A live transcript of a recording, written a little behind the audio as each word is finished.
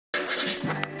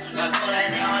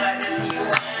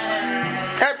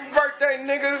Happy birthday,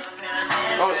 nigga.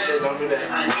 Oh shit, don't do that.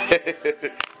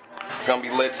 It's gonna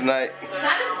be lit tonight.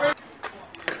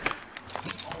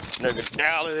 Nigga,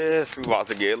 Dallas, we about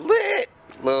to get lit,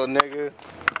 little nigga.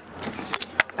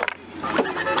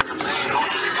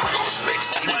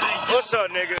 What's up,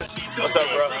 nigga? What's up,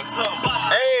 bro?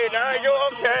 Hey, now you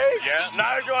okay? Yeah.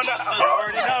 Now you going to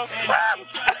already know.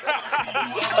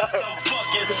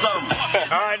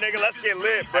 Alright, nigga, let's get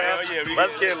lit, bro. Yeah,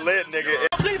 let's get lit, nigga.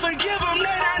 Please forgive them, man.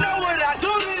 I know what I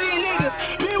do to these niggas.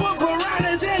 Me with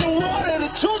piranhas in the water, the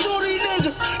two to these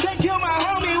niggas. They killed my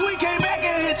homie, we came back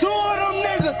and hit two of them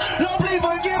niggas. No, please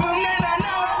forgive them, man. I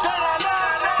know that I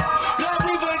know. No,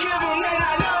 please forgive them, man.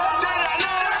 I know that I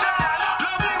know.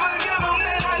 No, please forgive them,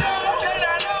 man. I know that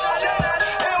I know.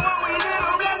 And when we did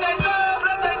them, let they soul.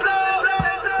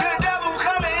 The devil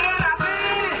coming in, I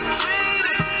seen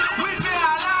it. We feel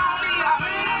how loudly I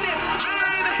mean it.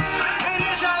 And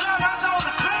inshallah, my soul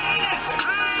the cleanest.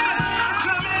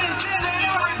 Committed sin and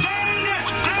I redeemed it.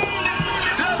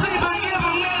 Lord, please forgive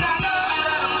them, then I know.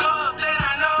 Let them go up, then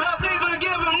I know. Lord, please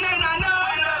forgive them, then I know.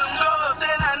 Let them go up,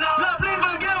 then I know. Lord, please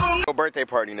forgive them. Your birthday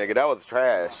party, nigga, that was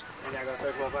trash.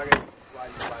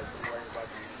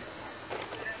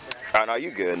 Oh no,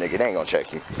 you good, nigga. They ain't gonna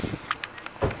check you.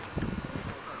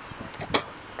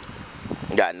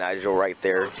 Got Nigel right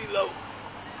there.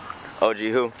 OG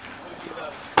who?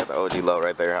 Got the OG low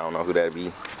right there. I don't know who that'd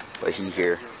be, but he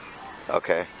here.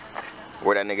 Okay.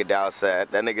 Where that nigga Dallas at?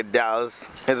 That nigga Dallas,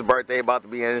 his birthday about to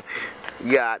be in.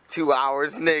 You got 2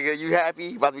 hours, nigga. You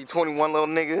happy? About to be 21, little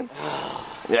nigga.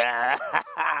 Yeah.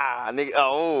 Nigga.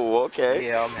 Oh, okay.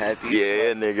 Yeah, I'm happy.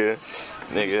 Yeah, nigga.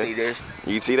 Nigga. You see this?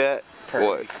 You see that?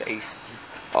 Perfect What? face.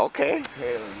 Okay.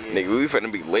 Hell yeah. Nigga, we finna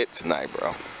be lit tonight,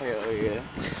 bro. Hell yeah.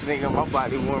 Nigga, my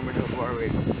body warming up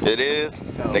already. It is?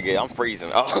 No. Nigga, I'm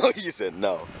freezing. Oh, you said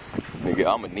no. Nigga,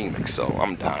 I'm anemic, so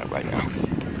I'm dying right now.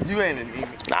 You ain't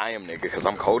anemic. Nah, I am, nigga, because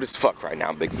I'm cold as fuck right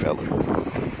now, big fella.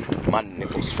 My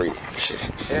nipples freezing. Shit.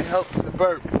 It helps the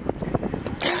burp.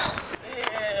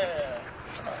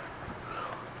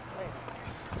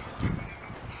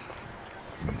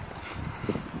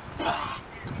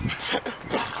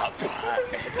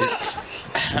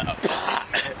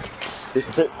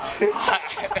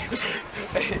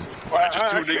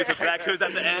 Two niggas with black hoods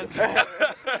at the end. Yeah,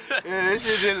 this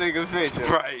shit didn't look official.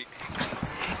 Right.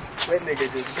 That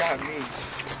nigga just got me.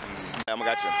 I'ma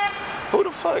got you. Who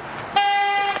the fuck?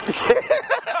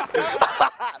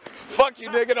 Fuck you,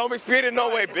 nigga. Don't be speeding no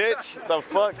way, bitch. The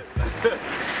fuck?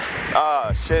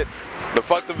 Ah, shit. The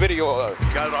fuck the video up.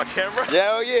 You got it on camera?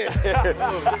 Hell yeah.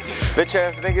 Bitch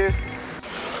ass nigga.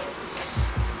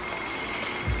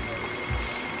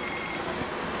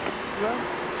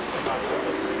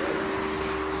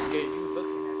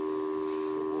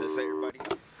 This everybody?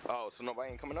 Oh, so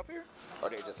nobody ain't coming up here? Or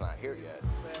they just not here yet?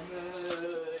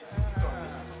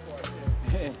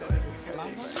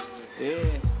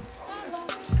 Yeah.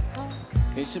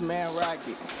 It's your man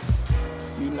Rocket.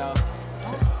 You know.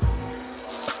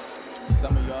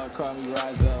 Some of y'all call me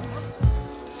Rise Up.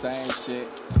 Same shit.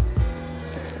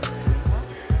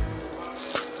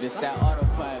 This that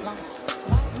autopilot.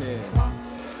 Yeah.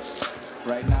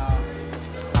 Right now,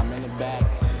 I'm in the back,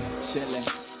 chillin'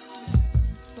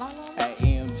 at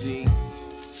EMG.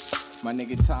 My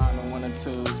nigga Tom on 1 or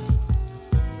 2s.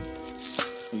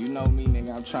 You know me,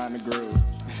 nigga, I'm trying to groove.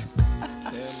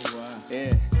 Tell me why.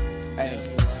 Yeah.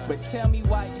 Hey. But tell me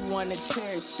why you wanna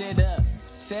tear shit up.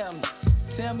 Tell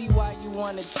me why you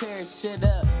wanna tear shit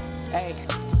up. Hey,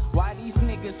 why these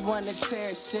niggas wanna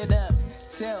tear shit up?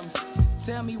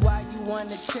 Tell me why you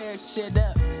wanna tear shit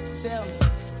up.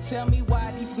 Tell me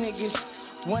why these niggas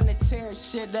wanna tear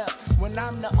shit up when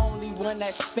I'm the only one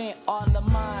that spent all the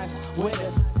mines with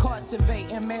her,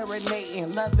 cultivating,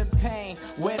 marinating, loving pain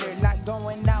with her, not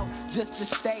going out just to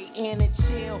stay in and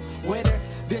chill with her.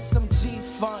 This some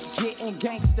G-Funk, getting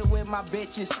gangster with my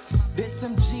bitches. This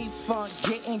some G-Funk,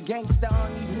 getting gangster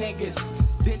on these niggas.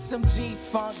 This some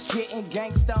G-Funk, getting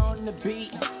gangster on the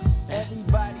beat.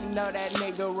 Everybody know that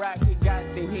nigga Rocket got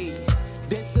the heat.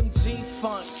 This some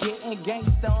G-Funk, getting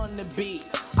gangsta on the beat.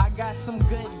 I got some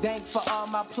good dank for all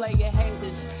my player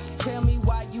haters. Tell me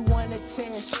why you wanna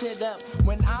tear shit up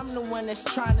when I'm the one that's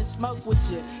trying to smoke with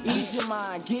you. Ease your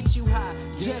mind, get you high,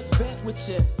 just vent with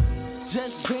you.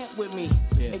 Just vent with me.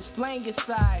 Yeah. Explain your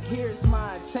side, here's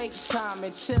mine. Take time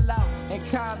and chill out and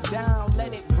calm down.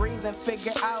 Let it breathe and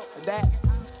figure out that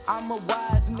I'm a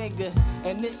wise nigga,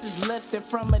 and this is lifted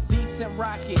from a decent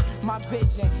rocket. My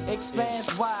vision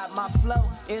expands wide, my flow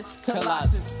is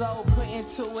colossus. Soul put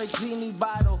into a genie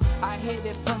bottle, I hid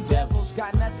it from devils,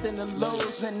 got nothing to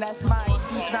lose, and that's my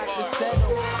excuse not to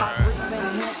settle. I breathe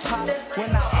in hip-hop,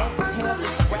 when I exhale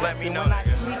it's rap, and when I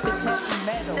sleep it's heavy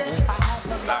metal. I have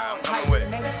a long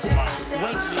hibernation,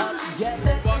 wake up,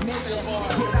 yellow, nigga,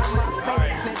 get on my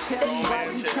face and tell me why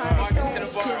you trying to tear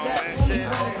shit up. You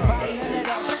don't buy none of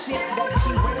that shit that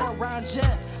she wear around ya.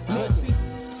 Missy,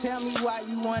 tell me why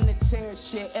you wanna tear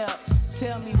shit up.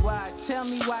 Tell me why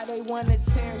they wanna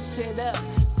tear shit up.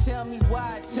 Tell me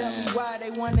why they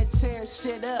wanna tear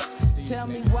shit up. Tell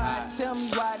me why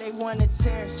they wanna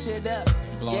tear shit up.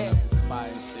 Blowing up the spot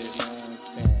and shit, man.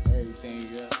 Tearing everything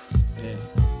up. Yeah.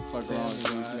 Fuck all these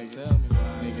niggas.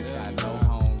 Niggas got no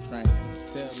home training.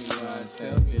 Tell me why.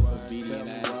 Disobedient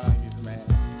ass niggas, man.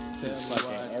 Just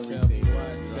fucking everything.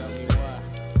 Tell me why.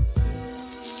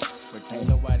 But can't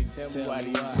nobody tell me why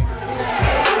these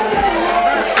niggas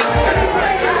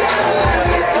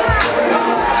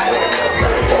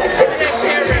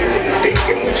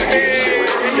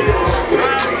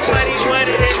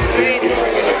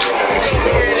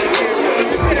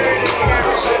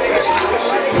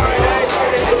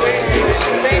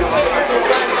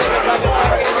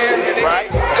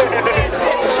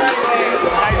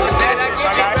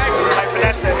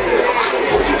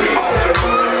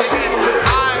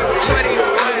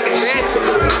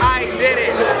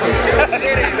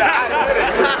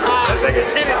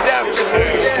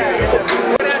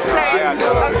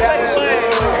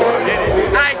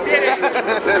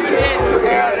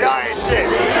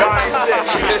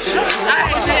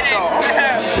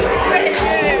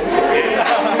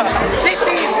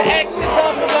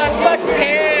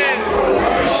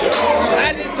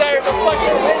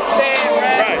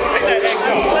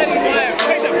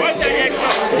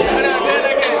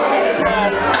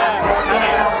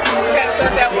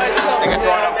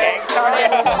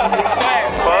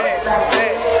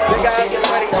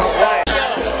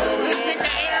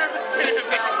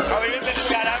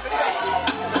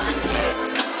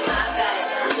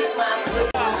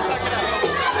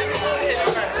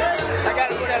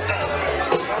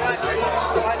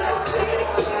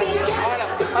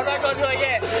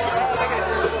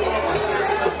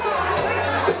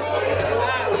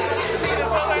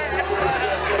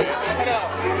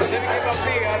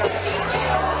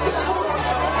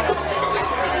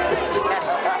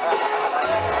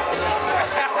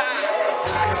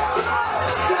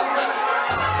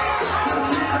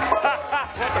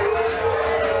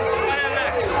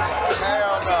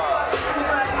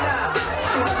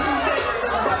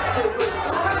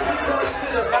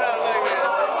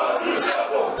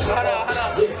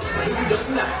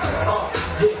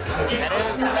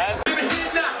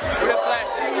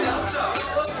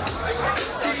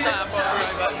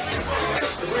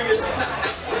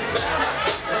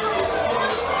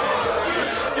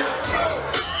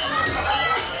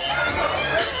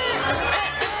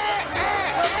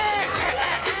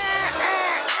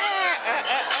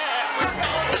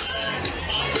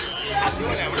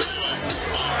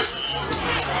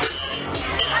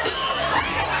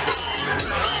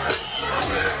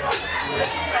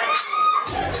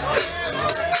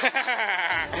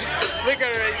Look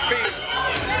at her feet.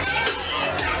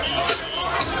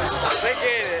 Look at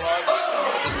it.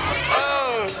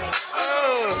 Oh.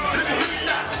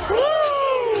 Woo.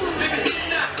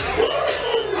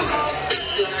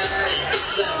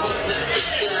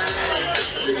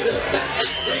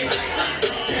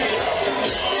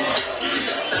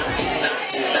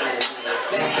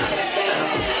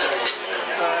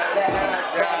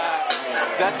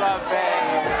 That's my bag.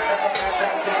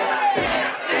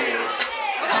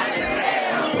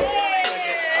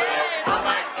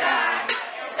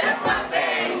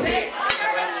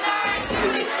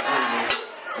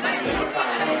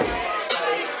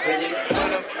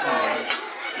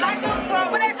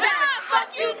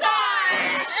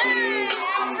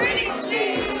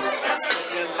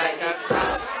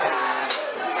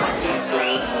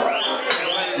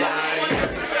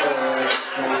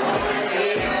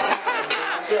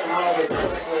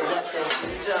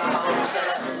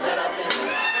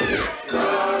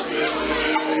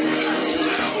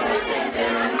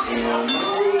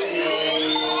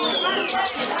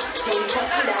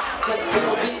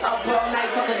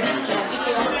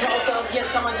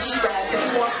 I'm a G-Rap. If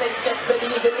you want safe sex, baby,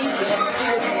 you can leave it. Give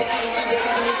me sticky, baby,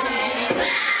 give me kitty.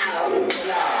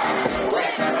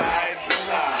 West side.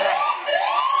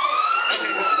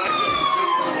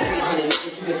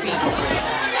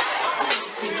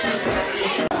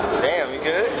 Damn, you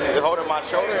good? You holding my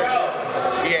shoulder?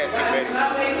 He had too many.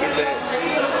 He lit.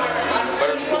 But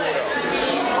it's cool though.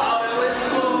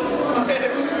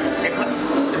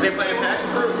 Is they playing Passion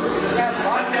Fruit? That's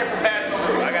there for Passion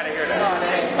Fruit. I gotta hear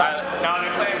that.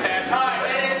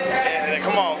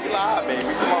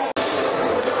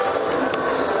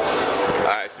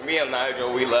 and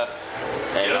Nigel, we left,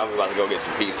 and I was about to go get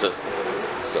some pizza.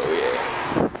 So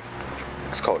yeah,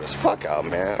 it's cold as fuck out,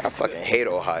 man. I fucking hate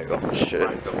Ohio. Shit.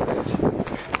 Ugh,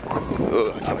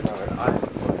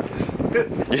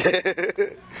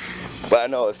 but I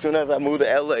know as soon as I move to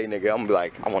LA, nigga, I'm gonna be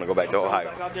like, I want to go back to Ohio.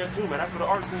 Out there too, man. That's where the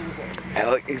art scene is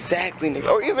at. Exactly, nigga.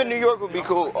 Or even New York would be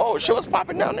cool. Oh, shit, what's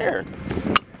popping down there?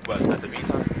 What, at the beach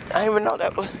side? I didn't even know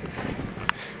that.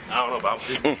 I don't know, but I'm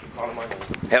just calling my name.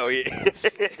 Hell yeah.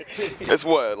 It's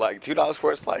what, like $2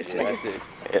 for a slice, nigga? That's it.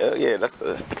 Hell yeah, that's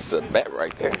a bet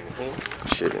right there.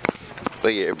 Shit.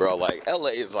 But yeah, bro, like LA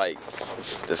is like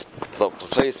this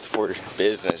place for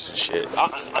business and shit.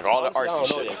 Like all the artsy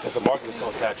shit. Because the market is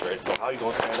so saturated. So how you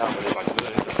gonna stand out when there's like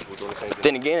millions of people doing the same thing?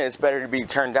 Then again, it's better to be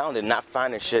turned down than not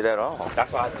finding shit at all.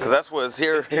 That's why. Because that's what's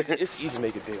here. It's easy to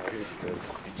make it big out here because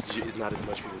it's not as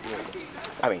much people doing it.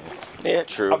 I mean, yeah,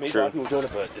 true, I mean, true. a lot of people doing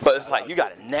it, but it's like you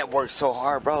gotta network so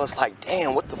hard, bro. It's like,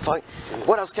 damn, what the fuck?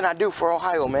 What else can I do for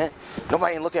Ohio, man?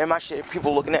 Nobody ain't looking at my shit.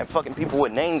 People looking at fucking people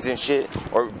with names and shit,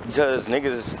 or because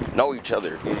niggas know each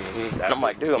other. And I'm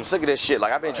like, dude, I'm sick of this shit.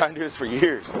 Like I've been trying to do this for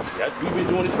years. Yeah, we've been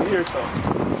doing this for years, so.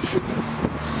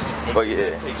 But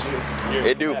yeah,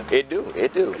 it do.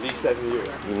 At least 7 years.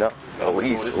 You know, at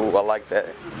least. Ooh, I like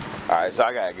that. All right, so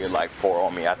I gotta get like 4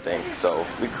 on me, I think. So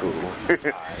we cool. I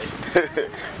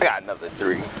got another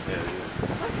 3. Yeah.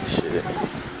 Shit.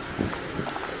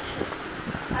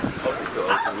 Hope it's still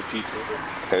open with pizza.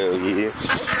 Hell yeah.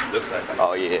 Looks like.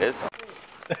 Oh yeah, it's.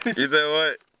 You said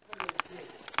what?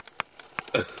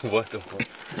 What the fuck?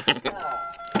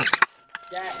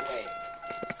 That way.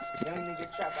 Young nigga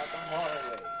trap out the hard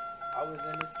way. I was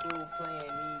in the school playing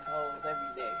these hoes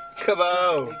every day. Come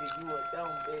on. Nigga, you a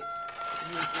dumb bitch.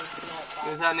 You was just not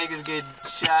This is how niggas get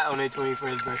shot on their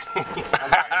 21st birthday.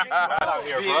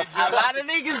 a lot of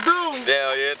niggas do.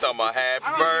 Hell yeah, talking about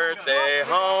happy birthday,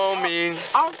 homie.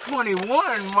 I'm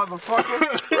 21,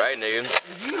 motherfucker. Right, nigga.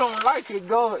 If you don't like it,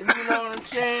 go. You know what I'm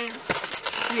saying?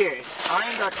 Yeah, I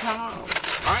ain't got time.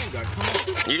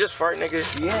 You just fart, nigga?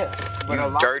 Yeah. But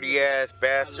You dirty ass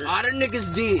bastard. A lot of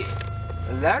niggas did.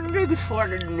 A lot of niggas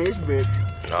farted in this bitch.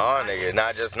 No, nigga,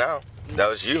 not just now. That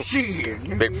was you. Shit,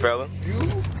 nigga. Big fella.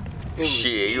 You?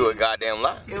 Shit, you a goddamn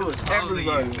lie. It was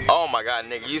everybody. Oh my god,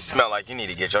 nigga, you smell like you need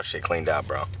to get your shit cleaned out,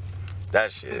 bro.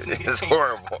 That shit is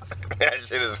horrible. That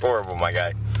shit is horrible, my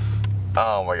guy.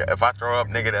 Oh my god, if I throw up,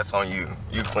 nigga, that's on you.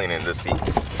 You cleaning the seats.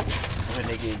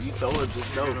 Nigga, if you throw it,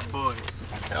 just know the boys.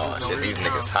 Oh shit, these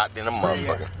niggas hot than a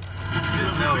motherfucker.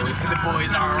 The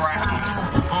boys are around.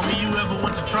 Homie, you ever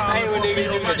went to try? I ain't with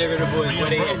niggas doing they're the boys,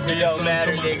 but it don't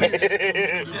matter,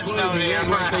 nigga. Just know they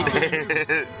right.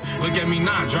 Look at me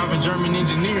now, driving German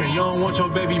engineering. You don't want your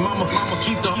baby mama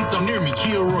keep them near me,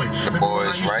 Kilroy. The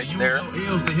boys right there.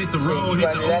 L's to hit the road,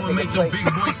 hit the O and make them big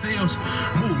boy sales.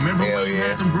 Move, remember when you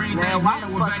had them green things smell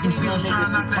with vacuum seals,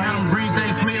 trying not to have them green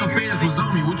things smell. Fans was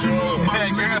on me. What you know about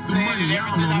me? Make up the money.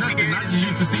 I don't know nothing. I just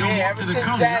used to see them walk to the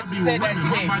company. I be with women.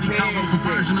 My body count up for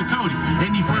Persian or Cody.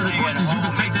 Any further questions, you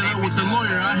can take that up with your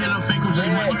lawyer. I hit up Finkel J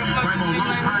Money. Ramo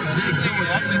Low Pride, Jake George.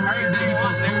 Cherry Ray, day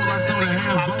before school, I saw the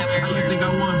half boat. How you think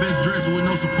I won best dress with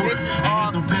no support? I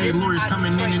had them paid lawyers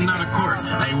coming in and out of court.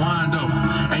 Hey, Wando.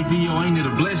 Hey, Dio, ain't it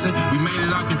a blessing? We made it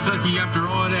out Kentucky after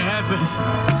all that happened.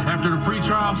 After the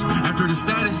pre-trials, after the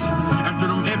status, after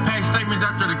them impact statements,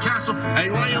 after the castle. Hey,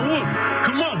 Ryan Wolf,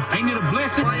 come on. Ain't it a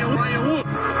blessing? Ryan Wolf,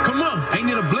 come on. Ain't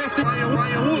it a blessing?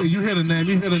 Ryan Wolf. You hit a name,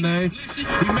 We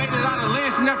made it out of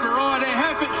Lansing after all that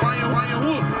happened. Ryan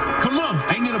Wolf, come on.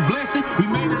 Ain't it a blessing? We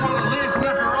made it out of Lansing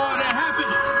after all that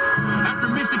happened. After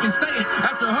Michigan State,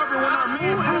 after Hubbard, when our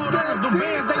men pulled up the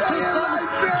bands, they took from us.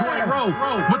 Joy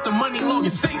Road, with the money long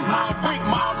as 6 mile, break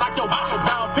mile, knock your bottle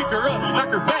down, pick her up, knock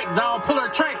her back down, pull her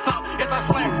tracks out. Yes, I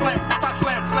slap. Yes, I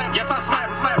slap. Yes, I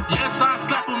slap. Yes, I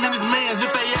slap them in his mans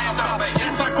if they act out.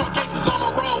 Yes, I call cases on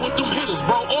the road with them hitters,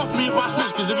 bro. Off me if I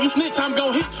snitch, cause if you snitch, I'm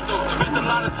gon' hit you. Spent a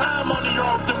lot of time on the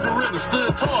yard with them gorillas,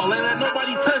 stood tall, ain't let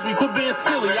nobody touch me, quit being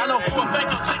silly. I know for a fact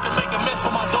your chick can make a mess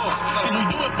for my dogs, cause we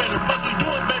do it better, plus we do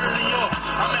it better than yours.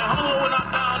 I'm at home when I'm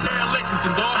down there in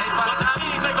Lexington, dog. Like the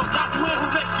team, they gon' drop you in who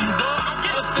next to you, dog.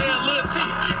 Let's say a little T,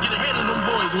 get ahead of them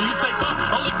boys. When you take off,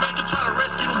 I'll look back and try to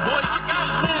rescue them boys.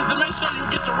 This man's to make sure you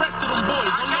get the rest of them boys.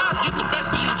 Don't never get the best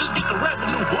of you, just get the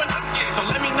revenue, boy. So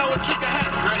let me know what you can have.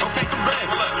 Okay,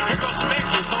 congrats. Here goes some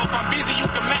extra, so if I'm busy, you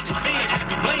can manage. Things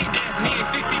happy blade dancing, need a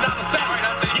 $60 salary.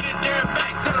 Get it there and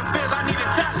back to the feds, I need a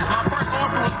challenge. My first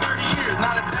offer was 30 years,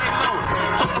 not a day lower.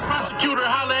 Told the prosecutor,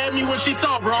 holler at me when she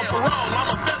saw, bro. I'm parole,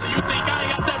 I'm a fella. You think I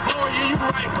ain't got that blower? Yeah, you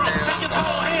right, bro. Take his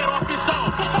whole head off his show.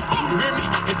 You hear me?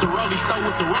 Hit the rollie stove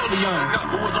with the rollie on.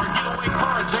 Who was our getaway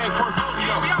car, Jag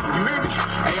Portfolio? You hear me?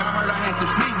 Hey, I heard I had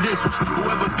some sneak dissers.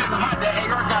 Whoever feeling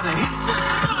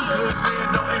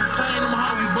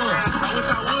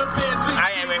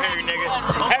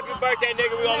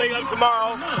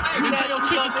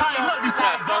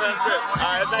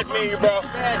Nice meeting you, bro.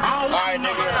 Alright,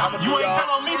 nigga. You ain't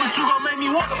telling me, but you gon' make me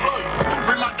want to blow you.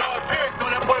 Free my dog Perry, though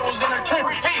that boy was in her trip.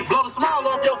 Hey, blow the smile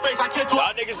off your face, I catch you.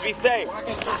 Y'all niggas be safe.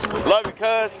 Love you,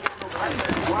 cuz.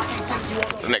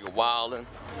 This nigga wildin'.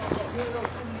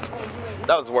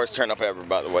 That was the worst turn up ever,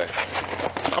 by the way.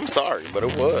 I'm sorry, but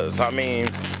it was. I mean,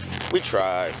 we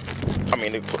tried. I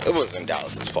mean, it wasn't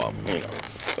Dallas's fault, you know.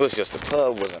 It was just the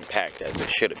club wasn't packed as it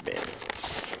should have been.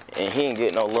 And he didn't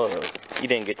get no love. He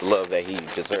didn't get the love that he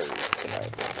deserves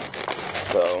tonight.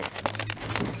 So,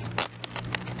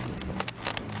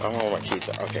 I don't know where my keys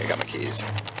are. Okay, I got my keys.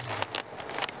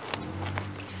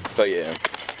 So, yeah.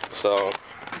 So,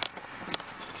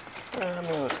 I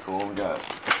mean, it was cool. We got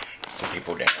some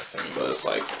people dancing, but it's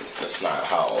like, that's not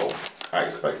how I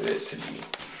expected it to be.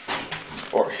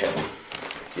 Or him.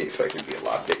 He expected it to be a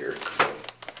lot bigger.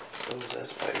 What was that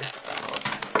spider? I don't know.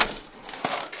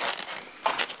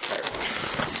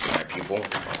 Alright, people.